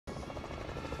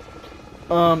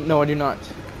No, I do not.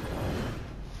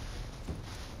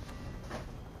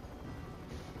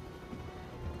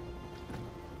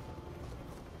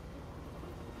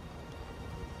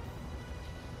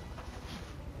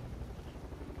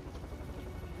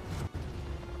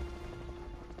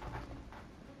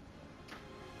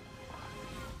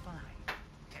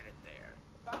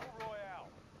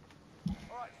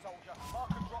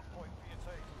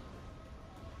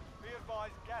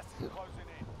 Gas is closing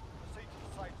in. Proceed to the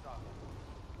safe zone.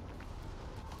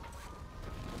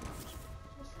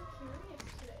 You're so curious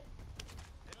today.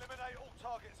 Eliminate all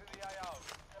targets in the AO.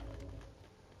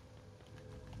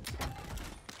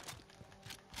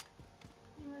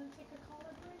 You want to take a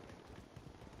collar break?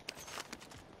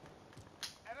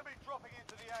 Enemy dropping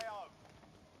into the AO.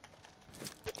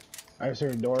 I just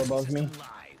heard a door above me.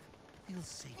 Feel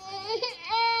safe. Positive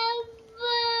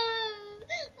ID on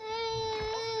the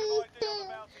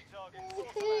bounty target. Sort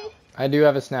them out. I do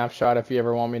have a snapshot if you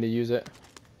ever want me to use it.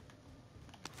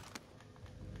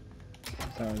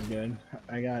 Sounds good.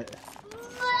 I got.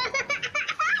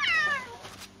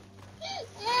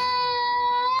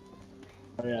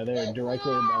 Oh yeah, they're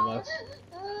directly above us.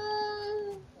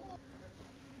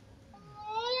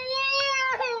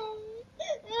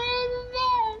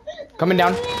 Coming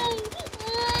down.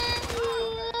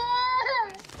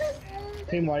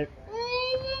 Team wipe.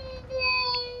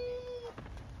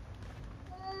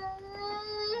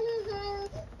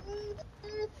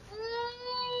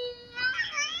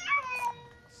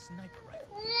 Sniper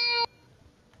rifle.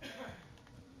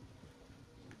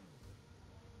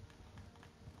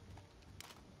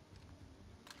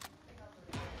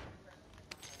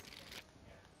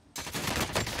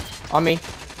 On me.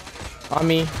 On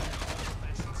me.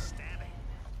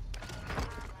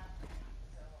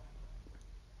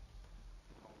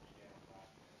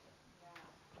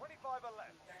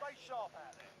 Left. Stay sharp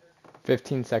out there.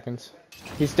 15 seconds.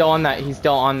 He's still on that. He's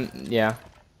still on. Yeah.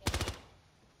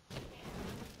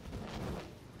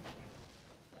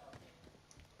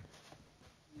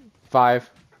 Five.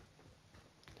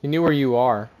 He knew where you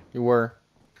are. You were.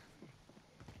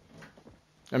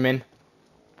 I'm in.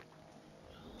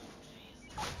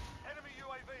 Enemy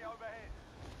UAV overhead.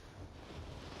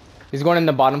 He's going in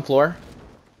the bottom floor.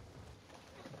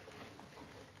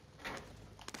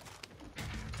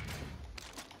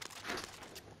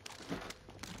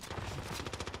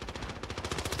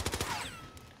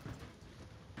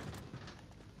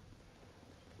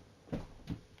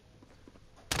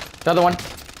 Another one.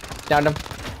 Downed him.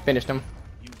 Finished him.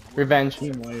 Revenge.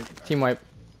 Team wipe. Team wipe.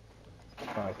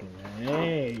 Fucking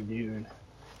hey, dude.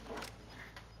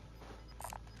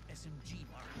 SMG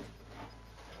mark.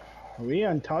 Are we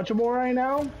untouchable right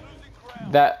now?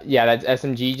 That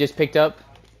SMG just picked up.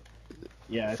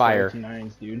 Yeah, Fire.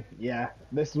 9s, dude. Yeah,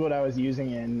 this is what I was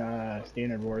using in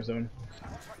standard Warzone.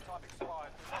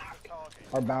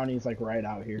 Our bounty's like right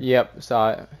out here. Yep,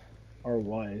 saw it. Or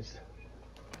was.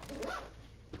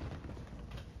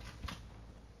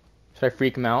 Should I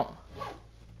freak him out?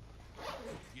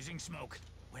 Using smoke.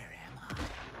 Where am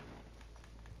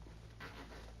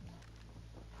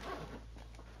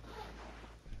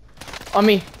I? On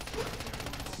me.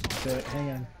 Shit,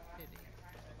 hang on.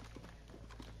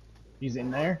 He's in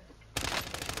there.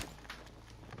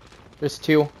 There's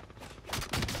two.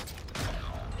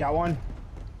 Got one.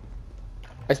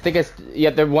 I think it's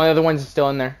one of the ones is still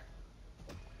in there.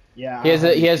 Yeah. He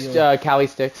has Cali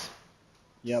sticks.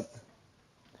 Yep.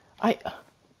 I.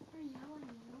 You're yelling.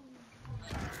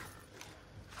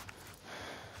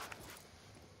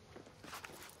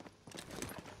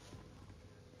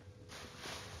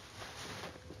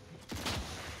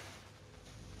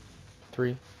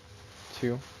 3,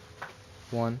 2,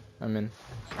 1. I'm in.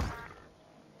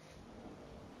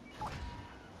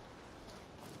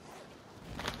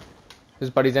 His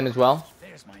buddy's in as well.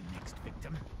 There's my next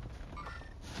victim.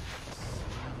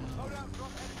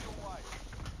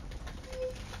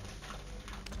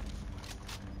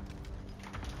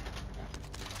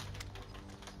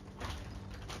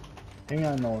 Hang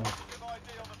on, Nolan.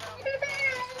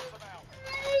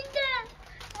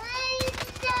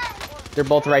 They're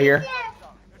both right here.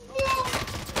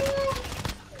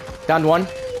 Downed one.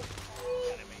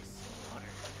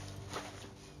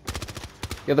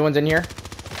 The other one's in here.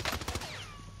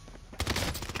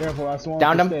 Careful, that's the one.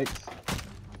 Downed him. Sticks.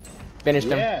 Finished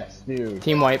him. Yes, dude.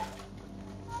 Team wipe.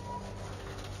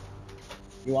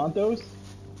 You want those?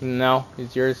 No,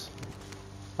 it's yours.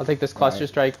 I'll take this cluster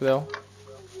strike though.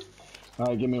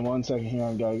 Alright, give me 1 second. Hang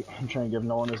on, guy. I'm trying to give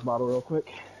Nolan this bottle real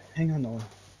quick. Hang on, Nolan.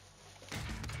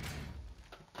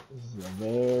 This is a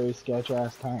very sketch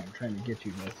ass time trying to get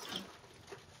you this.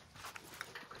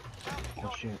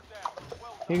 Oh shit.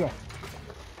 Here you go.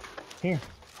 Here.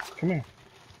 Come here.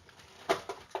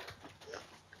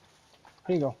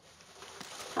 Here you go.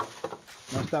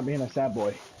 Now stop being a sad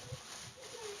boy.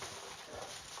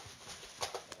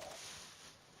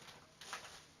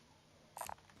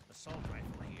 Assault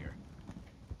rifle here.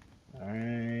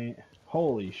 Alright.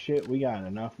 Holy shit, we got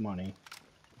enough money.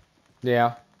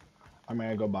 Yeah, I'm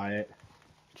gonna go buy it.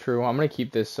 true. I'm gonna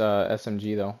keep this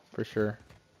SMG though, for sure.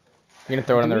 You gonna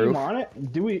throw it on the Do we roof? want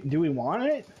it? Do we want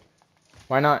it?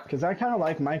 Why not? Because I kind of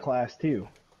like my class too.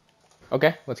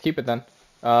 Okay, let's keep it then.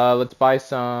 Let's buy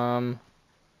some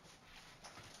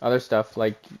other stuff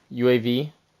like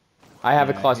UAV. I have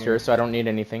a Yeah, cluster, here. so I don't need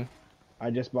anything.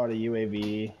 I just bought a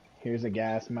UAV. Here's a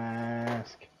gas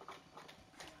mask.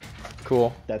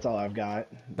 Cool. That's all I've got.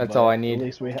 That's But all I need. At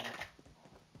least we have.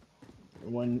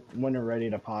 When we're ready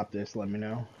to pop this, let me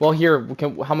know. Well, here,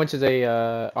 how much is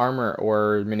a armor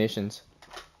or munitions?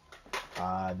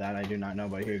 That I do not know,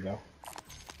 but here you go.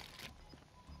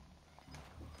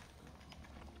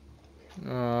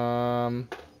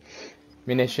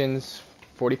 Munitions,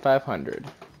 4,500.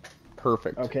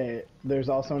 Perfect. Okay, there's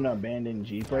also an abandoned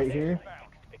Jeep right here,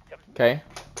 Okay.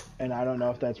 and I don't know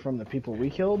if that's from the people we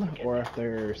killed or if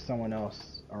there's someone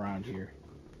else around here.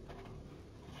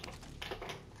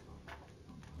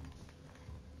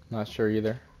 Not sure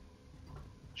either.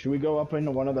 Should we go up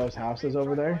into one of those houses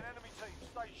over there? Enemy team,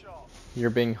 stay sharp. You're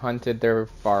being hunted. They're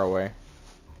far away.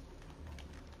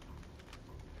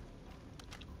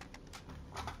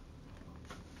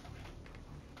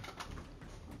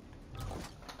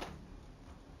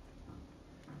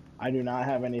 I do not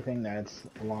have anything that's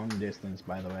long distance,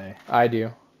 by the way. I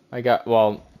do. Got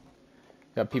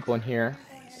people in here.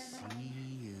 I see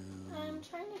you. I'm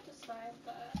trying to decide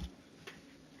that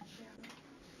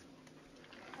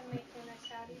I'm making a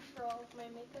caddy for all of my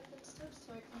makeup and stuff,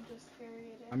 so I can just carry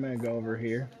it in. I'm gonna go over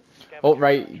here. Oh,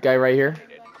 guy right here.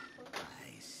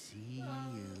 I see you.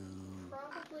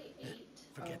 Probably 8.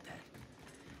 Forget that.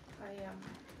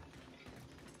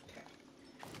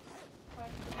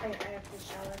 I have to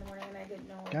shower in the morning and I didn't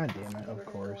know. God damn it, we of were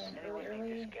gonna course. go in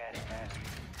early. Yeah,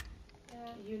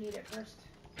 You need it first.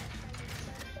 I decide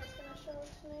if that's gonna show up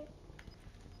tonight.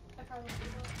 I probably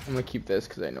will. I'm gonna keep this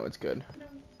because I know it's good.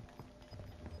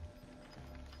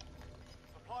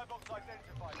 Supply box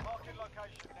identified. Marking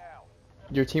location now.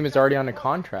 Your team is already on a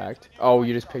contract. Oh,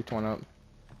 you just picked one up.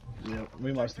 Yep,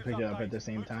 we must have picked it up at the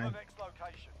same Move to the time. next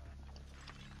location.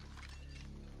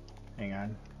 Hang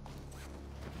on.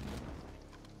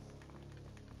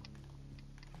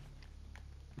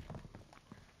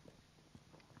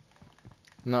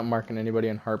 I'm not marking anybody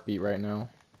on heartbeat right now.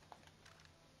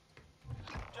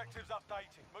 Objectives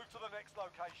updated. Move to the next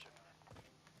location.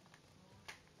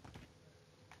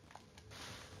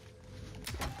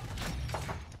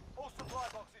 All supply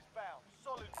boxes found.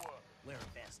 Solid work. Wear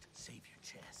a vest. Save your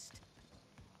chest.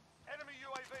 Enemy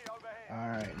UAV overhead.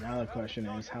 Alright, now the question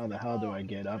is, how the hell do I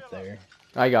get up there?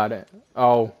 I got it.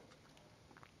 Oh.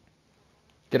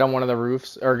 Get on one of the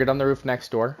roofs, or get on the roof next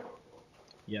door.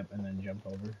 Yep, and then jump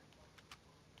over.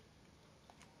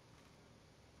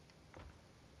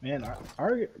 Man,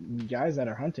 our guys that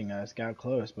are hunting us got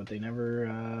close, but they never,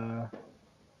 9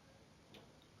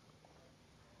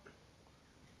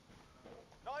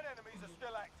 enemies are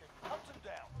still active. Hunt them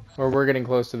down. Or we're getting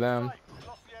close to them. Right, we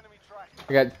lost the enemy track.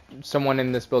 I got someone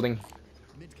in this building.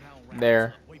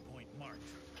 There. Waypoint marked.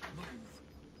 Move.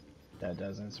 that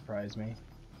doesn't surprise me.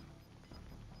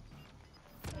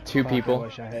 Two Fuck, people.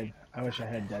 I wish I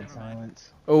had dead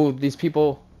silence. Oh, these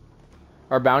people.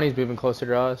 Our bounty's moving closer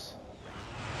to us.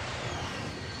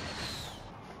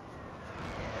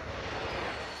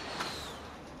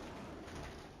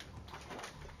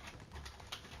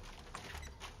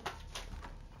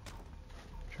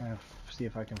 Trying to see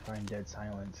if I can find dead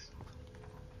silence.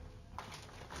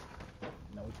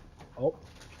 Nope. Oh,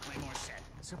 Claymore set.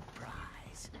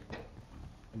 Surprise.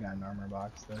 I got an armor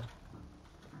box though.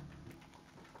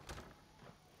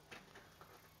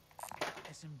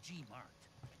 SMG marked.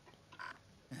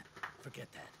 Forget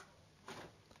that.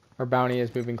 Our bounty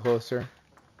is moving closer.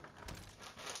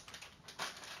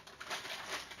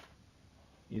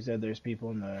 You said there's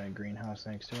people in the greenhouse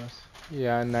next to us?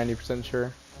 Yeah, I'm 90%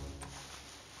 sure.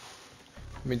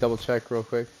 Let me double check real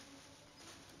quick.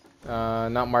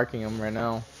 Not marking them right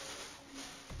now.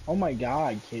 Oh my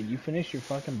god, kid, you finished your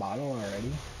fucking bottle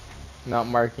already? Not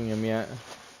marking them yet.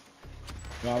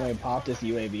 You want me to pop this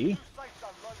UAV? Safe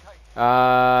zone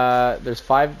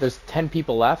located. There's 10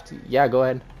 people left. Yeah, go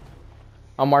ahead.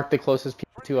 I'll mark the closest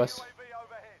people to us. UAV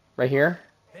overhead. Right here.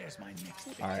 There's my next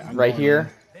victim. Alright, I'm Right going here. in.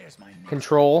 There's my next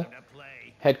Control. victim to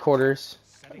play. Headquarters.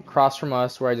 Across from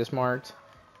us where I just marked.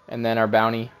 and then our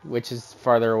bounty, which is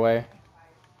farther away.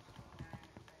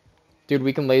 Dude,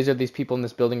 we can laser these people in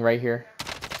this building right here.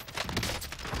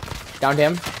 Downed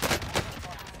him.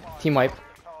 Team wipe.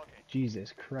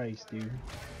 Jesus Christ, dude.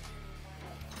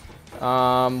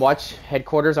 Watch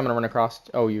headquarters. I'm gonna run across.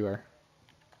 Oh, you are.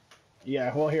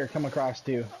 Yeah, well here, come across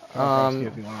too. Come across too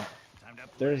if you want.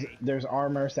 There's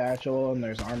armor, satchel, and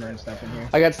there's armor and stuff in here.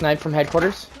 I got sniped from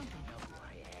headquarters.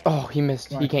 Oh, he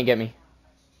missed. He can't get me.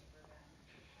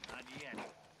 Not yet.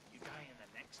 You die in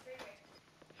the next.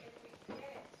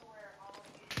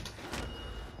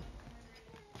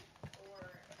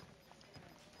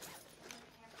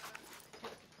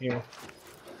 Here.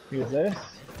 Here's this.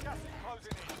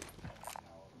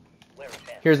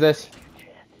 Here's this.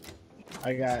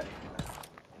 I got.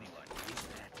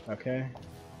 Okay.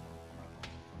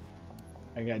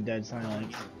 I got dead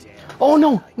silence. Oh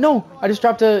no, no! I just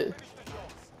dropped a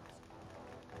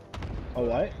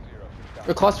what?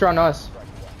 cluster on us.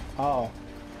 Oh.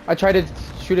 I tried to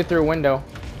shoot it through a window.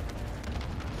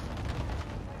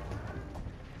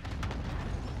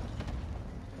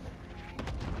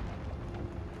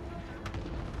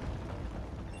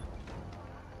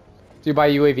 Do you buy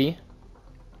a UAV?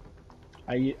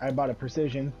 I bought a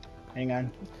precision. Hang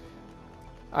on.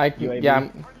 UAV. Yeah.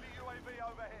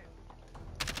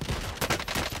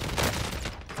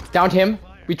 Downed him.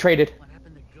 We traded.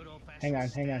 Hang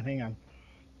on.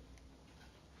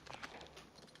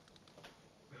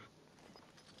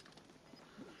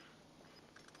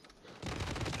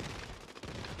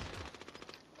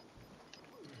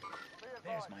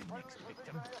 There's my next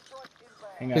victim.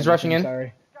 Hang on. He's rushing in.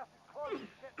 Sorry.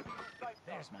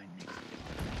 There's my next.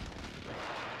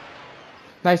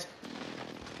 Nice.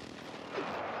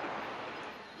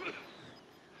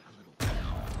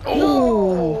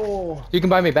 Oh! You can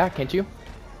buy me back, can't you?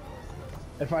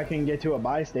 If I can get to a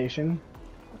buy station.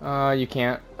 You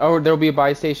can't. Oh, there'll be a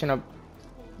buy station up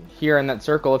here in that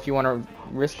circle if you want to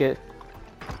risk it.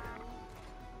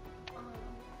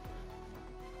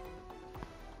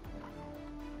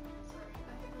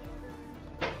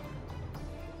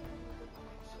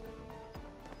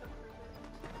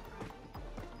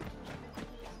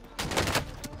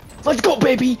 Let's go,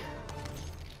 baby!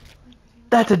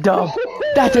 That's a dub.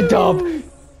 That's a dub.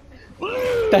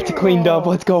 That's a clean dub.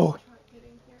 Let's go.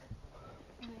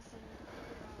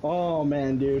 Oh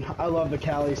man, dude, I love the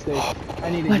Cali steak. I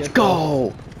need to Let's get go.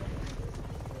 Those.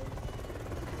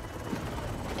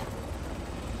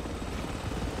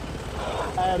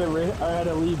 I had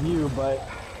to leave you, but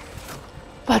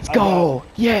Let's go.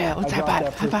 Yeah, let's I high got five.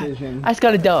 that High five. precision. I just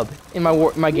got a dub in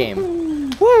my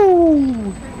game.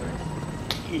 Woo!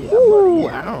 yeah, Woo!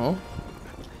 buddy. I don't know.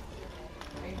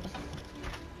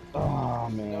 Oh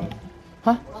man,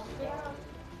 Huh?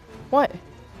 What?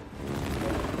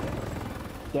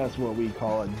 that's what we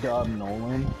call a dub,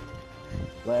 Nolan.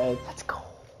 Let's Let's go.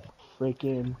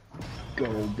 freaking go,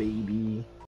 baby.